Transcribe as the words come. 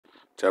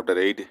Chapter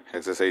 8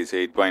 Exercise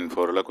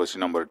 8.4 Question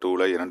number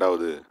 2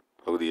 இரண்டாவது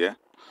பகுதியை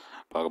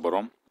பார்க்க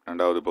போகிறோம்.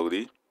 ரெண்டாவது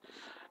பகுதி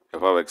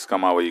f of x,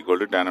 y equal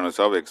to tan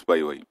inverse of x by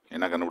y.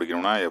 என்ன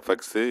கண்டுபிடிக்கணும்னா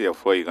fx,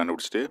 fy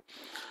கண்டுபிடிச்சிட்டு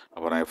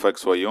அப்புறம்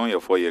fxyயும்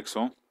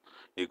fyxும்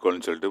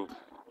ஈக்குவல்னு சொல்லிட்டு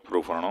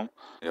ப்ரூவ் பண்ணணும்.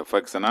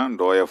 fxனா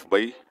 ∂f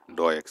by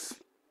 ∂x,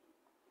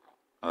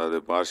 அதாவது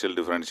பார்ஷியல்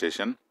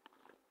டிஃப்ரென்ஷியேஷன்.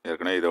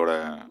 ஏற்கனவே இதோட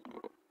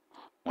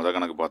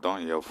கணக்கு பார்த்தோம்.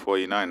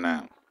 fyனா என்ன,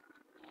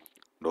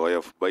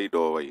 ∂f by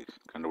 ∂y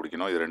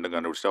கண்டுபிடிக்கணும். இது ரெண்டும்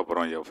கண்டுபிடிச்சிட்டு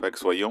அப்புறம்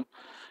fxyயும்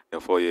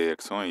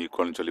fyxும்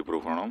ஈக்குவல்னு சொல்லி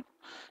ப்ரூவ் பண்ணணும்.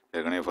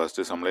 ஏற்கனவே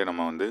ஃபஸ்ட்டு சம்லேயே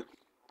நம்ம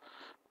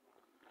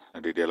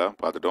டீட்டெயிலாக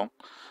பார்த்துட்டோம்.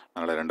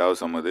 அதனால் ரெண்டாவது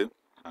சம் இது.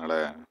 அதனால்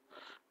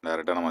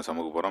டைரெக்டாக நம்ம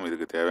சம்முக்கு போகிறோம்.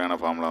 இதுக்கு தேவையான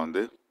formula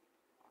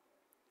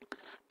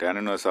tan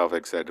inverse of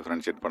x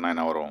differentiate பண்ணால்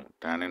என்ன வரும்?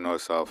 tan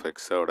inverse of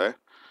xோட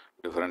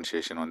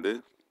differentiation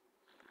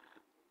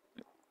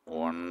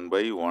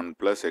 1/1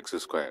 + x²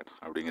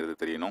 அப்படிங்கிறது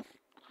தெரியணும்.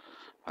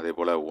 அதே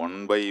போல்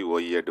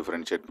 1/y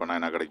டிஃப்ரென்ஷியேட் பண்ணால்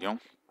என்ன கிடைக்கும்?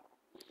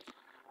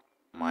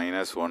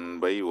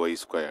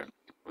 -1/y²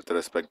 with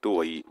respect to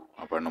y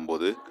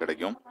பண்ணும்போது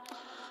கிடைக்கும்.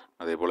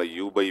 அதே போல்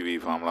u/v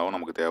ஃபார்முலாவும்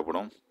நமக்கு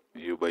தேவைப்படும்.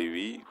 u/v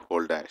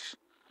whole dash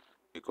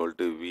equal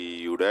to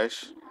vu dash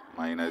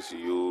minus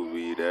uv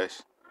dash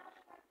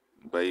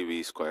by v²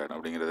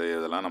 அப்படிங்கிறது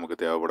இதெல்லாம் நமக்கு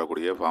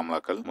தேவைப்படக்கூடிய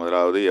ஃபார்முலாக்கள்.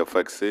 முதலாவது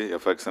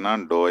fxனா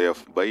 ∂f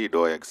by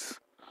 ∂x,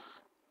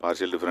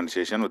 partial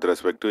differentiation with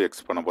respect to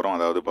X பண்ண போகிறோம்.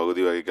 அதாவது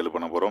பகுதி வகைகள்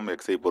பண்ண போகிறோம்.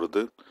 எக்ஸை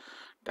பொறுத்து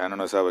tan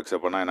inverse of x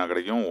பண்ணால் என்ன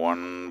கிடைக்கும்?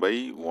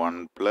 1/1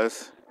 +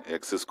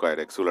 x².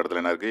 எக்ஸ் உள்ள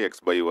இடத்துல என்ன இருக்குது? x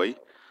by y,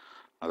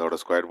 அதோட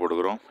ஸ்கொயர்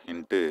போட்டுக்கிறோம்.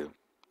 இன்ட்டு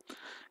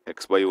x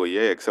by y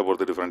எக்ஸை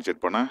பொறுத்து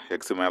டிஃப்ரென்ஷியேட் பண்ணால்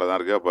எக்ஸ் மேலே தான்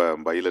இருக்குது. அப்போ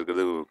பையில்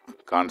இருக்கிறது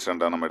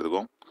கான்ஸ்டண்ட்டாக நம்ம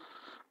எடுத்துக்கோம்.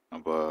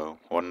 அப்போ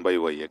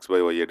 1/y, x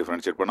by y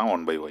differentiate பண்ணால்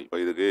 1/y. இப்போ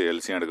இதுக்கு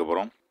எல்சியம் எடுக்க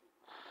போகிறோம்.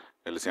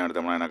 எல்சியம்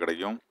எடுத்தோம்னா என்ன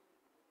கிடைக்கும்?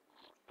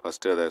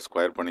 ஃபஸ்ட்டு அதை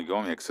ஸ்கொயர்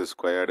பண்ணிக்குவோம். x²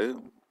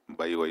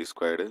 by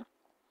y²,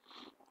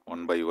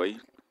 1/y.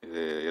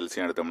 இது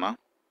எல்சியம் எடுத்தோம்னா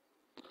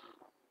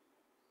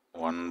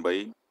 1/y²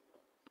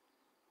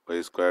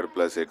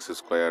 + x²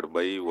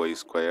 by y²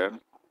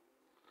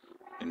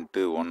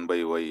 into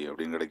 1/y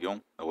அப்படின்னு கிடைக்கும்.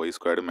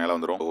 y² மேலே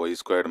வந்துடும். y²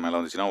 மேலே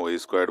வந்துச்சுன்னா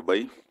y² by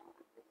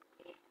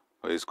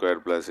y²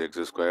 + x²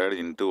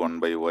 into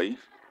 1/y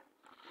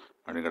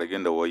அப்படின்னு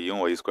கிடைக்கும். இந்த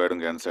ஒய்யும்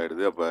y²ம் கேன்சல்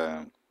ஆகிடுது. அப்போ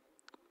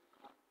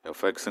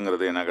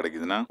fxங்கிறது என்ன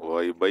கிடைக்குதுன்னா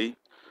y/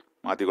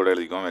 மாற்றி கூட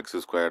எழுதிக்குவோம், x²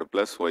 +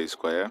 y².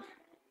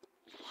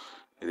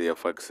 இது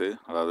fx,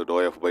 அதாவது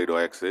 ∂f by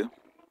 ∂x.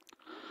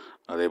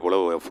 அதே போல்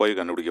fy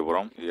கண்டுபிடிக்க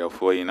போகிறோம்.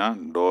 fyனா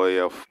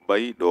 ∂f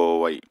by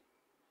 ∂y,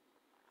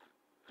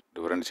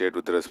 differentiate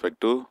with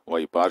respect to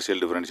y,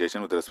 partial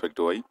differentiation with respect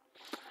to y.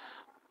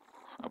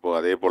 அப்போது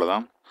அதே போல்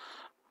தான்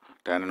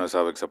tan inverse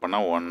of x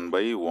பண்ணால்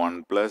 1/1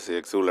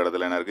 + x உள்ள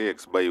இடத்துல என்ன இருக்குது? x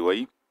by y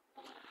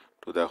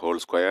to the whole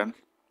square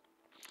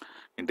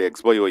into x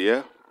by y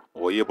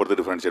ஒய்யை பொறுத்து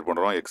டிஃப்ரென்ஷியேட்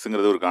பண்ணுறோம்.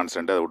 எக்ஸுங்கிறது ஒரு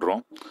கான்ஸ்டன்ட், அதை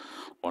விட்றோம்.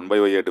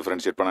 1/y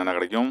டிஃப்ரென்ஷியேட் பண்ணால் என்ன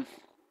கிடைக்கும்?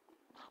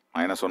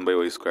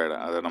 -1/y².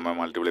 அதை நம்ம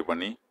மல்டிப்ளை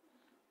பண்ணி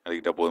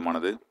எழுதிக்கிட்டால்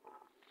போதுமானது.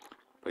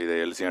 இப்போ இதை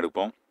எல்சியம்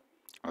எடுப்போம்.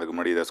 அதுக்கு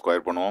முன்னாடி இதை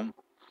ஸ்கொயர் பண்ணுவோம்.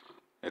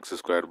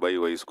 x² by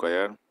y²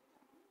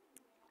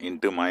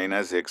 into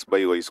 -x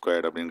by y²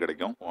 அப்படின்னு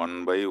கிடைக்கும்.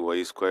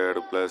 1/y²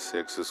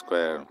 + x²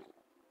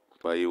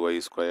 by y²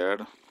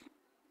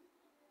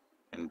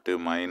 into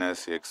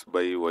 -x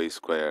by y²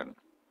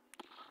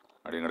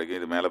 அப்படின்னு கிடைக்கும்.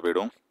 இது மேலே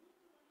போயிடும்.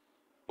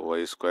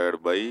 y²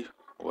 by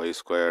y²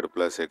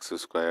 + x²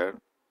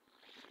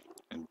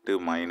 into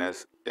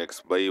 -x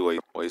by y,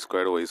 y²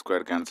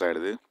 cancel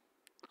ஆகிடுது.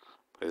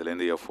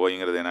 இதுலேருந்து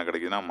fyங்கிறது என்ன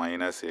கிடைக்குதுன்னா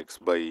 -x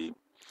by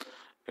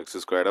x²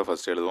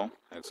 ஃபஸ்ட் எழுதுவோம்,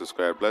 x²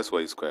 +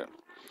 y².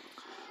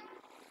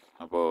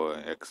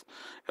 அப்போது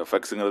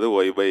fxங்கிறது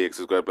y/ x²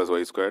 +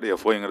 y²,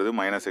 fyங்கிறது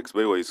 -x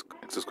by x²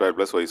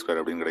 + y²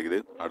 அப்படின்னு கிடைக்குது.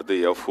 அடுத்து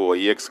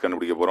fyx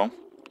கண்டுபிடிக்க போகிறோம்.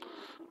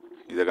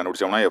 இதை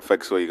கண்டுபிடிச்சோம்னா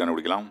fxy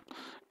கண்டுபிடிக்கலாம்.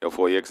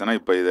 fyxனா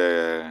இப்போ இதை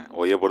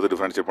ஒய்யை பொறுத்து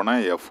டிஃப்ரென்ஷியேட்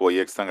பண்ணால்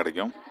fyx தான்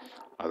கிடைக்கும்.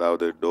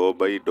 அதாவது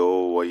 ∂by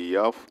 ∂y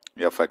of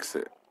fx,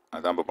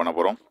 அதுதான் இப்போ பண்ண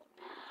போகிறோம்.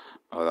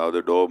 அதாவது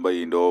 ∂by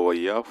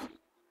 ∂y of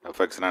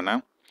fxனா என்ன?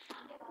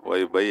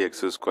 y/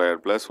 x²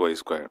 +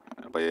 y².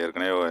 இப்போ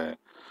ஏற்கனவே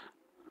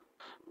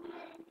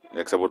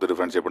எக்ஸை பொறுத்து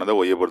டிஃப்ரென்ஷியேட் பண்ணதை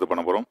ஒய்யை பொறுத்து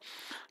பண்ண போகிறோம்.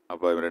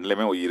 அப்போ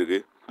ரெண்டுலேயுமே ஒய்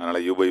இருக்குது. அதனால்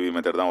u/v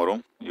மெத்தட் தான்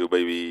வரும்.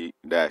 u/v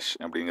டேஷ்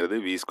அப்படிங்கிறது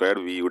v²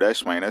 vu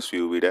dash minus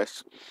uv dash.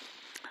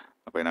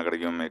 அப்போ என்ன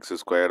கிடைக்கும்? x²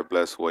 +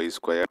 y²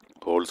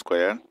 whole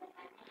square.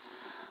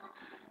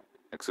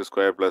 x²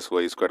 + y²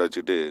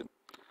 வச்சுட்டு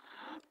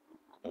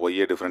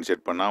ஒய்யை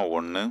டிஃப்ரென்ஷியேட் பண்ணால்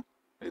 1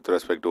 வித்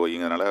ரெஸ்பெக்ட் டு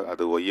ஒய்ங்கிறதுனால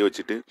அது ஒய்யை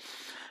வச்சுட்டு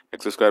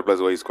x²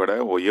 + y²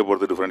 ஒய்யை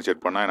பொறுத்து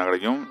டிஃப்ரென்ஷியேட் பண்ணால் என்ன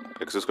கிடைக்கும்?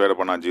 x²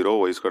 பண்ணால் 0,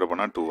 y²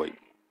 பண்ணால் 2y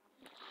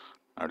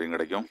அப்படின்னு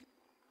கிடைக்கும்.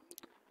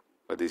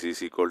 இப்போ this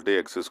is equal to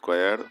x² +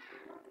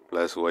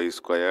 y²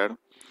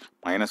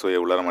 minus ஒய்யை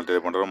உள்ளார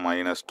மல்டிப்ளை பண்ணுறோம்,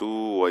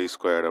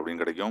 -2y²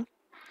 அப்படின்னு கிடைக்கும்.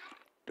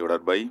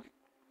 Divided by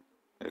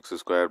x²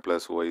 +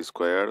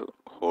 y²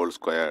 whole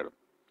square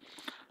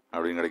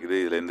அப்படின்னு கிடைக்குது.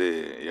 இதுலேருந்து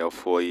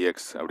fyx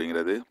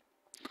அப்படிங்கிறது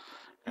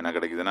என்ன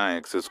கிடைக்குதுன்னா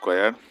x²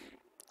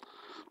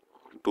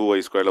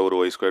 2y² ஒரு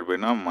y²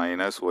 போயினா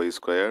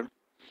 -y²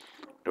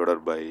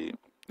 divided by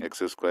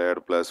X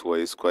squared plus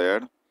Y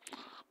squared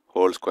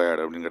whole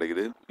squared அப்படின்னு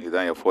கிடைக்குது.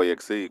 இதுதான்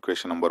எஃப்ஒய்எக்ஸ்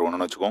ஈக்குவேஷன் நம்பர்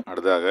 1ன்னு வச்சுக்கோம்.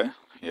 அடுத்ததாக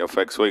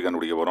எஃப்எக்ஸ்ஒய்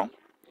கண்டுபிடிக்க போகிறோம்.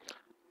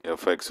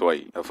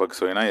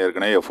 எஃப்எக்ஸ்ஒய்னா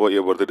ஏற்கனவே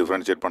எஃப்ஒய்யை பொறுத்து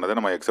டிஃப்ரென்ஷியேட் பண்ணதை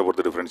நம்ம எக்ஸை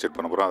பொறுத்து டிஃப்ரென்ஷியேட்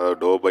பண்ண போகிறோம். அதாவது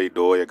to by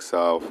to X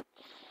of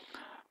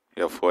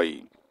FY,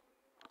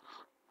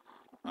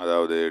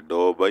 அதாவது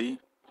to by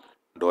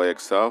to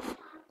X of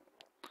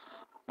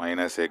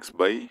minus X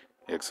by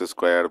X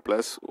square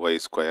plus Y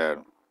square.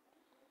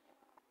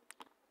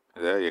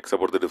 இதை எக்ஸை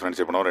பொறுத்து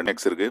டிஃப்ரென்ஷியேட் பண்ணுவோம். 2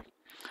 எக்ஸ் இருக்குது,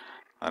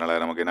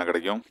 அதனால் நமக்கு என்ன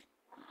கிடைக்கும்?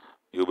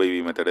 u by v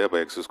method. அப்போ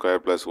X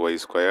square plus Y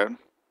square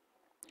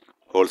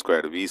whole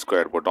square V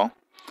square போட்டோம்.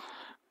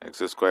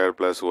 X square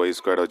plus Y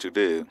square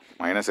வச்சுக்கிட்டு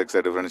மைனஸ்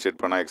எக்ஸை டிஃப்ரென்ஷியேட்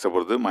பண்ணால் எக்ஸை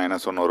பொறுத்து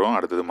 -1 வரும்.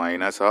 அடுத்தது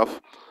மைனஸ் ஆஃப்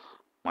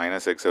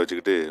மைனஸ் எக்ஸை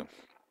வச்சுக்கிட்டு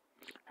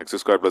எக்ஸ்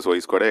ஸ்கொயர் ப்ளஸ்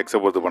ஒய் ஸ்கொயரை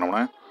எக்ஸை பொறுத்து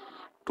பண்ணோம்னா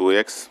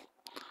 2x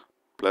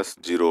ப்ளஸ்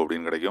 0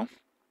 அப்படின்னு கிடைக்கும்.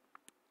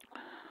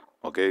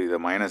 ஓகே, இதை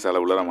மைனஸ்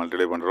அளவில் நம்ம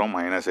மல்டிப்ளை பண்ணுறோம்.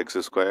 Minus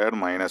X square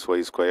minus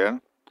Y square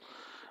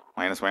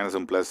minus minus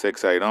plus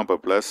X ஆகிடும். அப்போ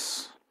ப்ளஸ்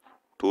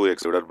 2x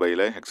டிவைடட்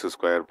பையில் X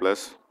square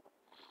plus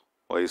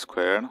Y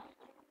square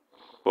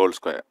whole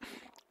square.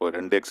 ஒரு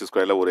 2 எக்ஸ்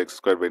ஸ்கொயரில் ஒரு எக்ஸ்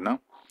ஸ்கொயர் போயிட்டுனா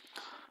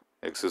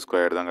எக்ஸ்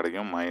ஸ்கொயர் தான்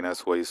கிடைக்கும்.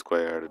 Minus Y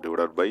square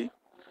divided by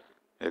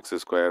X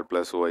square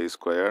plus Y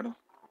square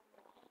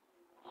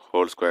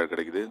whole square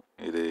கிடைக்குது.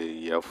 இது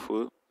F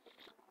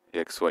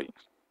XY.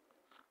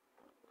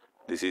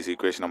 This is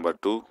equation number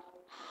 2.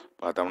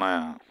 பார்த்தோம்னா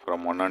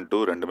from 1 and 2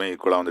 ரெண்டுமே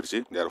ஈக்குவலாக வந்துடுச்சு.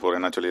 தேர்ஃபோர்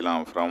என்ன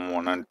சொல்லிடலாம்? ஃப்ரம்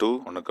 1 and 2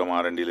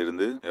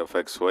 1,2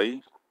 எஃப்எக்ஸ்ஒய்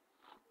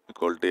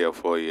ஈக்குவல் டு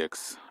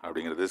எஃப்ஒய்எக்ஸ்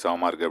அப்படிங்கிறது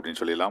சமமாக இருக்குது அப்படின்னு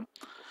சொல்லிடலாம்.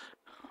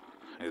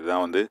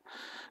 இதுதான் வந்து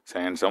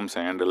செகண்ட் சம்.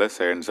 செகண்டில்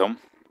செகண்ட் சம்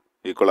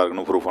ஈக்குவலாக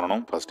இருக்குன்னு ப்ரூவ்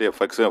பண்ணணும். First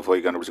எஃப்எக்ஸும்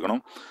FY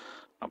கண்டுபிடிச்சிக்கணும்.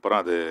 அப்புறம்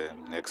அது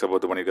எக்ஸை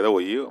பொறுத்து பண்ணியிருக்கதை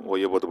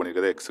ஒய்யை பொறுத்து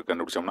பண்ணியிருக்கதை எக்ஸ்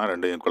கண்டுபிடிச்சோம்னா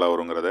ரெண்டும் ஈக்குவலாக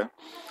வருங்கிறத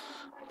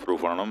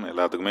ப்ரூவ் பண்ணணும்.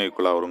 எல்லாத்துக்குமே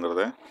ஈக்குவலாக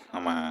வருங்கிறத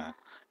நம்ம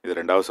இது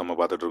 2வது சம்மை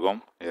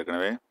பார்த்துட்ருக்கோம்.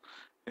 ஏற்கனவே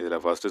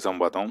இதில் ஃபஸ்ட்டு சம்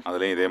பார்த்தோம்,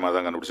 அதுலேயும் இதே மாதிரி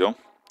தான் கண்டுபிடிச்சோம்.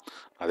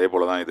 அதே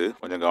போல் தான் இது.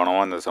 கொஞ்சம்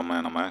கவனமாக இந்த சம்மை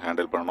நம்ம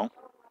ஹேண்டில் பண்ணணும்.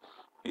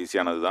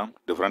 ஈஸியானது தான்.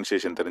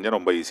 டிஃப்ரென்ஷியேஷன் தெரிஞ்சால்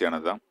ரொம்ப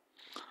ஈஸியானது தான்.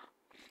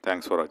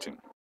 தேங்க்ஸ் ஃபார் வாட்சிங்.